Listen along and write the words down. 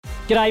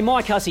G'day,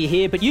 Mike Hussey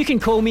here, but you can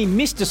call me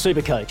Mr.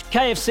 Supercoach.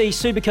 KFC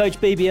Supercoach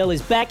BBL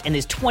is back and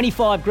there's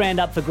 25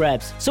 grand up for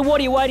grabs. So what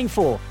are you waiting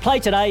for? Play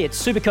today at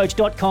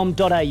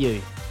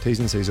supercoach.com.au. T's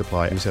and C's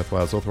apply. New South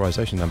Wales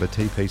authorisation number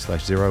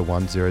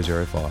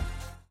TP/01005.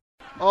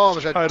 Oh, it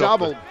was a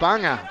double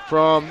banger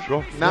from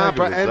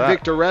Napa and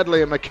Victor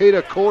Radley. And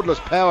Makita Cordless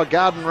Power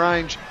Garden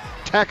Range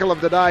tackle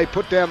of the day.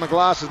 Put down the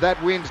glasses.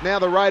 That wins. Now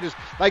the Raiders,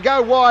 they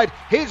go wide.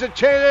 Here's a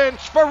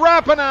chance for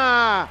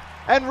Rapana.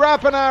 And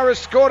Rapana has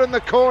scored in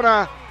the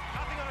corner.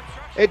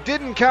 It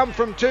didn't come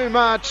from too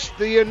much.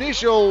 The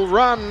initial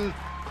run,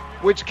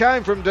 which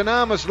came from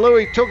Dynamis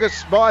Louis, took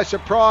us by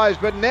surprise.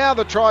 But now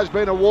the try's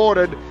been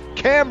awarded.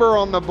 Canberra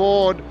on the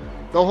board.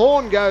 The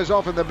horn goes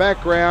off in the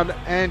background,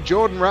 and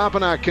Jordan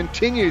Rapana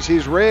continues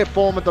his rare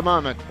form at the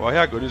moment. Well,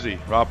 how good is he,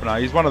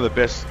 Rapana? He's one of the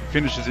best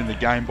finishers in the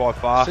game by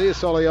far. Sia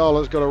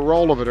Soliola's got a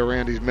roll of it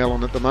around his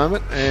melon at the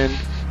moment, and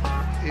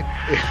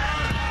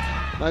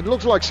it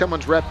looks like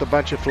someone's wrapped a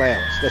bunch of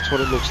flowers. That's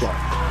what it looks like.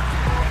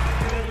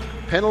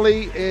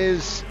 Penalty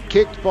is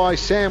kicked by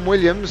Sam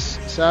Williams,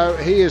 so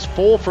he is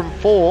 4 from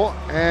 4,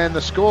 and the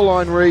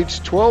scoreline reads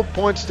 12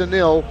 points to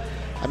 0.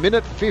 A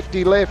minute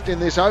 50 left in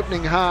this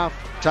opening half.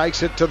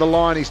 Takes it to the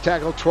line. He's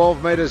tackled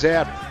 12 metres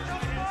out.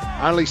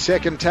 Only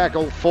second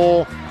tackle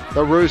for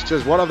the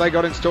Roosters. What have they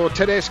got in store?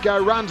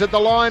 Tedesco runs at the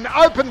line,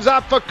 opens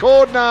up for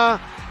Cordner.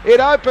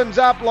 It opens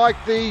up like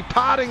the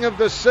parting of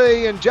the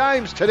sea, and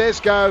James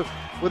Tedesco,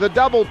 with a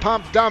double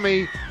pump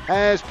dummy,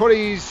 has put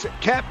his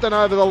captain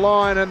over the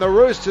line, and the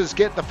Roosters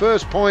get the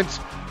first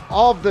points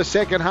of the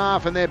second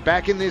half, and they're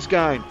back in this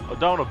game. I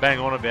don't want to bang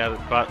on about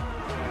it, but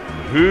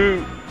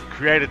who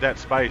created that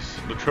space?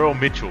 Latrell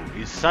Mitchell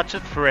is such a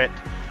threat,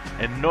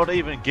 and not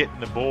even getting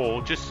the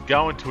ball, just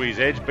going to his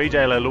edge.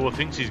 BJ Leilua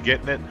thinks he's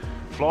getting it,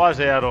 flies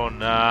out on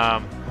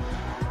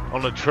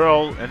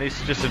Latrell, and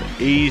it's just an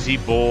easy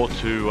ball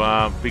to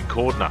Big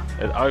Cordner.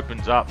 It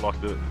opens up like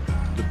the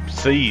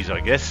seas, I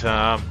guess.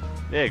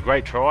 Yeah,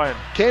 great try.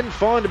 Can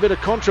find a bit of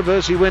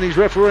controversy when he's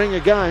refereeing a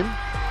game.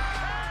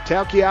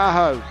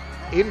 Taukiaho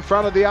in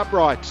front of the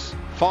uprights,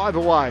 5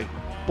 away.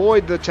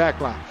 Boyd the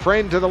tackler,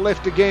 Friend to the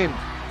left again.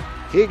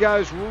 Here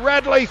goes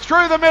Radley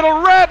through the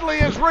middle. Radley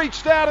has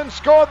reached out and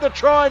scored the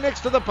try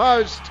next to the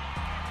post.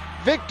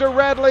 Victor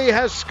Radley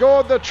has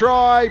scored the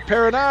try.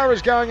 Perinara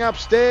is going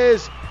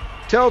upstairs.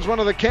 Tells one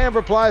of the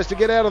Canberra players to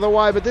get out of the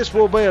way, but this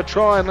will be a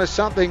try unless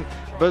something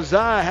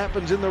bizarre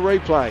happens in the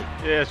replay.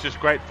 Yeah, it's just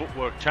great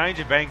footwork.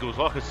 Change of angles,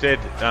 like I said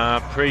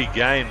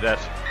pre-game, that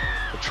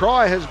the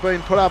try has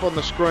been put up on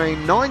the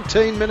screen.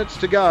 19 minutes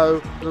to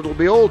go. It'll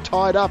be all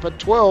tied up at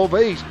 12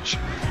 each.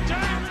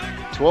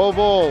 12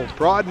 all.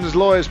 Bryden's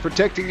lawyers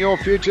protecting your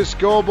future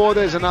scoreboard.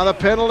 There's another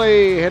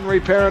penalty. Henry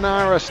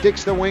Perinara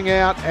sticks the wing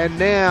out, and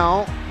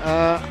now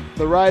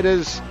the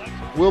Raiders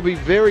will be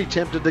very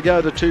tempted to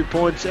go to 2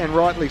 points, and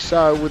rightly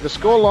so, with the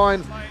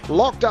scoreline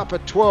locked up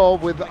at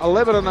 12 with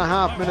 11 and a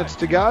half minutes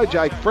to go.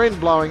 Jake Friend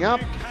blowing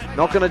up.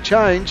 Not going to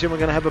change, and we're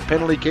going to have a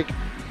penalty kick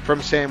from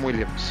Sam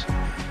Williams.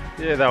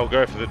 Yeah, they'll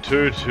go for the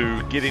 2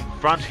 to get in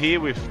front here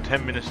with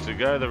 10 minutes to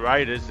go. The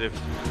Raiders,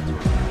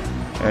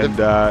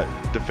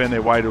 defend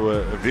their way to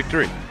a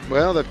victory.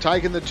 Well, they've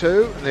taken the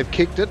 2 and they've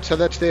kicked it, so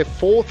that's their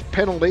 4th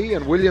penalty,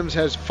 and Williams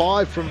has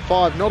 5 from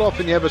 5. Not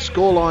often you have a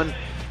scoreline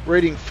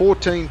reading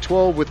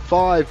 14-12 with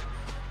 5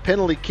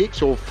 penalty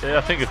kicks. Yeah,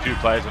 I think a few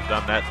players have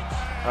done that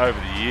over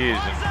the years.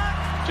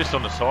 And just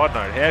on the side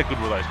note, how good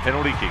were those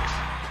penalty kicks?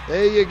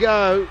 There you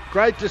go.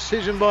 Great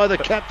decision by the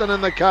captain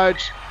and the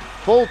coach.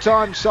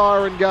 Full-time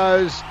siren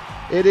goes.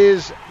 It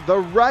is the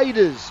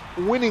Raiders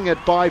winning it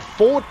by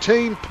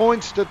 14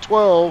 points to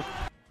 12.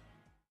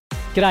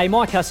 G'day,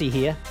 Mike Hussey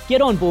here.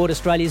 Get on board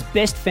Australia's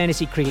best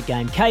fantasy cricket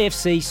game,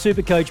 KFC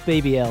Supercoach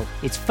BBL.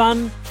 It's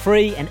fun,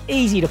 free and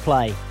easy to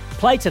play.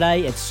 Play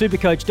today at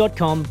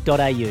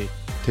supercoach.com.au.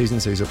 T's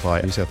and C's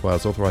apply. New South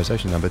Wales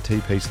authorisation number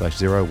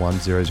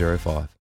TP/01005.